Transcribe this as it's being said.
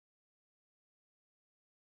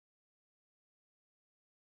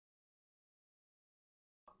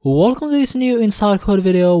Welcome to this new Inside Code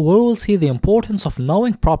video where we'll see the importance of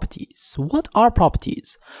knowing properties. What are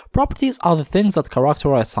properties? Properties are the things that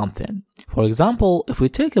characterize something. For example, if we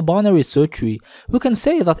take a binary search tree, we can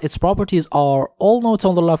say that its properties are all nodes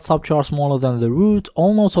on the left subtree are smaller than the root,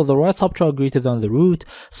 all nodes on the right subtree are greater than the root,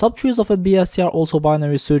 subtrees of a BST are also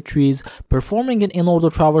binary search trees, performing an in-order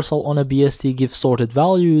traversal on a BST gives sorted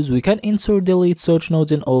values, we can insert delete search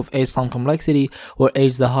nodes in O of h time complexity, where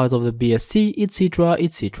h is the height of the BST, etc,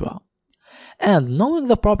 etc. And knowing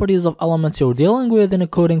the properties of elements you're dealing with in a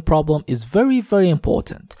coding problem is very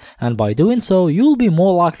important, and by doing so you'll be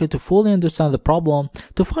more likely to fully understand the problem,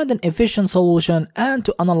 to find an efficient solution, and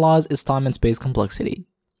to analyze its time and space complexity.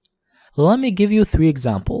 Let me give you 3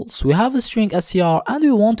 examples. We have a string str and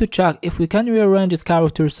we want to check if we can rearrange its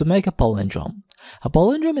characters to make a palindrome. A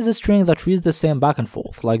palindrome is a string that reads the same back and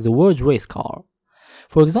forth, like the word race car.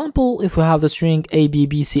 For example, if we have the string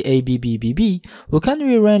ABBCABBBB, we can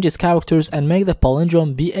rearrange its characters and make the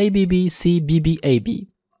palindrome BABBCBBAB.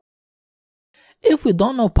 If we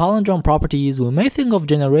don't know palindrome properties, we may think of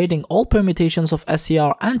generating all permutations of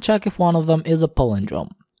str and check if one of them is a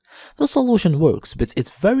palindrome. The solution works, but it's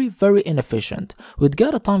very inefficient. We'd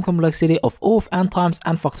get a time complexity of O of n times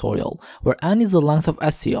n factorial, where n is the length of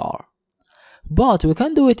str. But we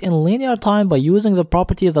can do it in linear time by using the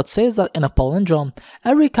property that says that in a palindrome,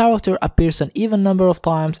 every character appears an even number of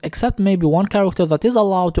times except maybe one character that is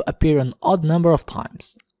allowed to appear an odd number of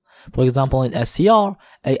times. For example, in str,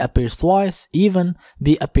 A appears twice, even,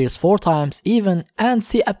 B appears 4 times, even, and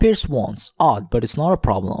C appears once, odd, but it's not a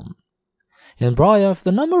problem. In Bryof,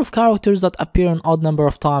 the number of characters that appear an odd number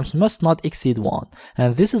of times must not exceed 1,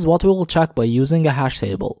 and this is what we will check by using a hash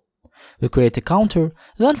table. We create a counter,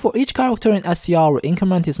 then for each character in str we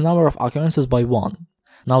increment its number of occurrences by 1.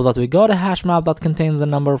 Now that we got a hash map that contains the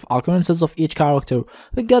number of occurrences of each character,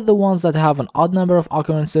 we get the ones that have an odd number of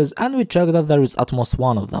occurrences and we check that there is at most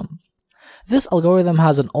one of them. This algorithm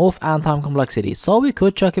has an O of n time complexity, so we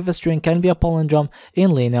could check if a string can be a palindrome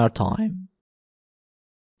in linear time.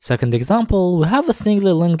 Second example, we have a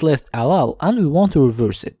singly linked list LL and we want to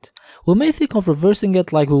reverse it. We may think of reversing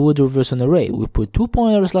it like we would reverse an array. We put 2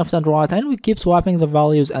 pointers left and right and we keep swapping the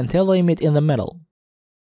values until they meet in the middle.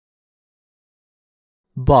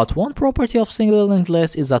 But one property of singly linked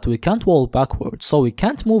list is that we can't walk backwards, so we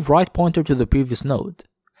can't move right pointer to the previous node.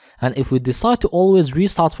 And if we decide to always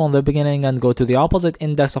restart from the beginning and go to the opposite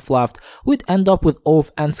index of left, we'd end up with O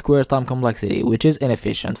of n squared time complexity, which is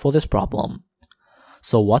inefficient for this problem.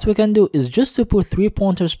 So what we can do is just to put 3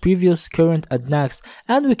 pointers previous, current, and next,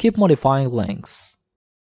 and we keep modifying lengths.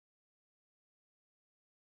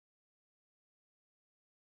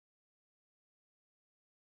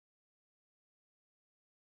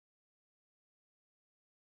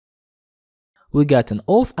 We get an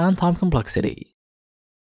O of n time complexity.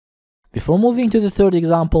 Before moving to the third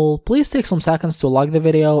example, please take some seconds to like the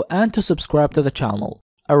video and to subscribe to the channel.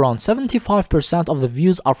 Around 75% of the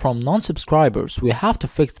views are from non-subscribers. We have to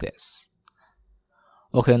fix this.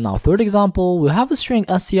 Okay, now third example, we have a string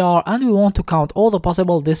str and we want to count all the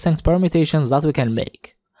possible distinct permutations that we can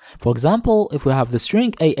make. For example, if we have the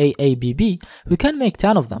string AAABB, we can make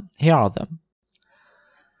 10 of them. Here are them.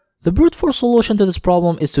 The brute force solution to this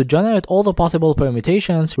problem is to generate all the possible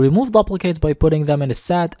permutations, remove duplicates by putting them in a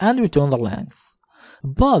set, and return the length.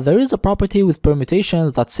 But there is a property with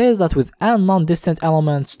permutations that says that with n non-distant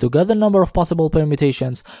elements to get the number of possible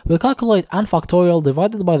permutations, we calculate n factorial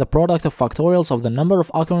divided by the product of factorials of the number of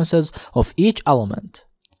occurrences of each element.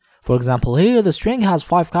 For example, here the string has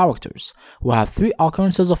 5 characters. We have 3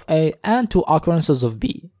 occurrences of A and 2 occurrences of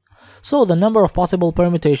B. So the number of possible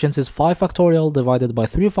permutations is 5 factorial divided by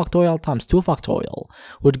 3 factorial times 2 factorial,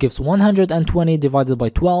 which gives 120 divided by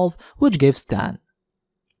 12, which gives 10.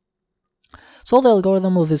 So the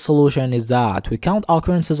algorithm of this solution is that we count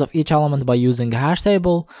occurrences of each element by using a hash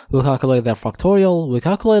table, we calculate their factorial, we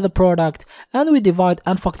calculate the product, and we divide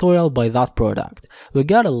n factorial by that product. We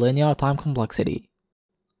get a linear time complexity.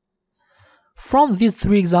 From these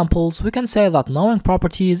 3 examples, we can say that knowing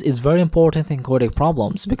properties is very important in coding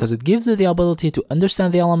problems because it gives you the ability to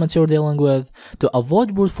understand the elements you're dealing with, to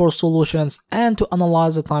avoid brute force solutions, and to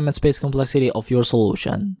analyze the time and space complexity of your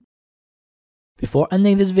solution. Before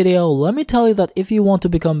ending this video, let me tell you that if you want to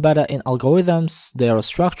become better in algorithms, data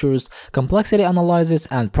structures, complexity analysis,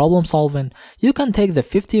 and problem solving, you can take the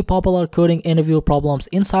 50 popular coding interview problems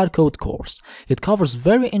inside code course. It covers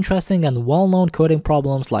very interesting and well-known coding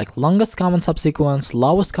problems like longest common subsequence,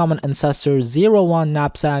 lowest common ancestor, 0-1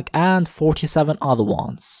 knapsack, and 47 other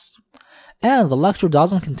ones. And the lecture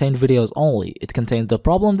doesn't contain videos only, it contains the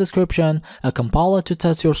problem description, a compiler to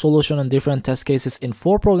test your solution in different test cases in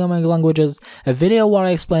 4 programming languages, a video where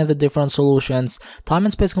I explain the different solutions, time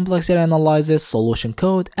and space complexity analysis, solution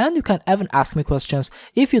code, and you can even ask me questions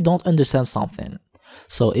if you don't understand something.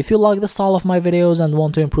 So if you like the style of my videos and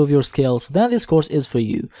want to improve your skills, then this course is for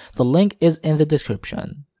you. The link is in the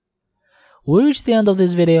description. We reached the end of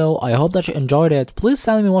this video. I hope that you enjoyed it. Please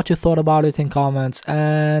tell me what you thought about it in comments,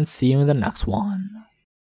 and see you in the next one.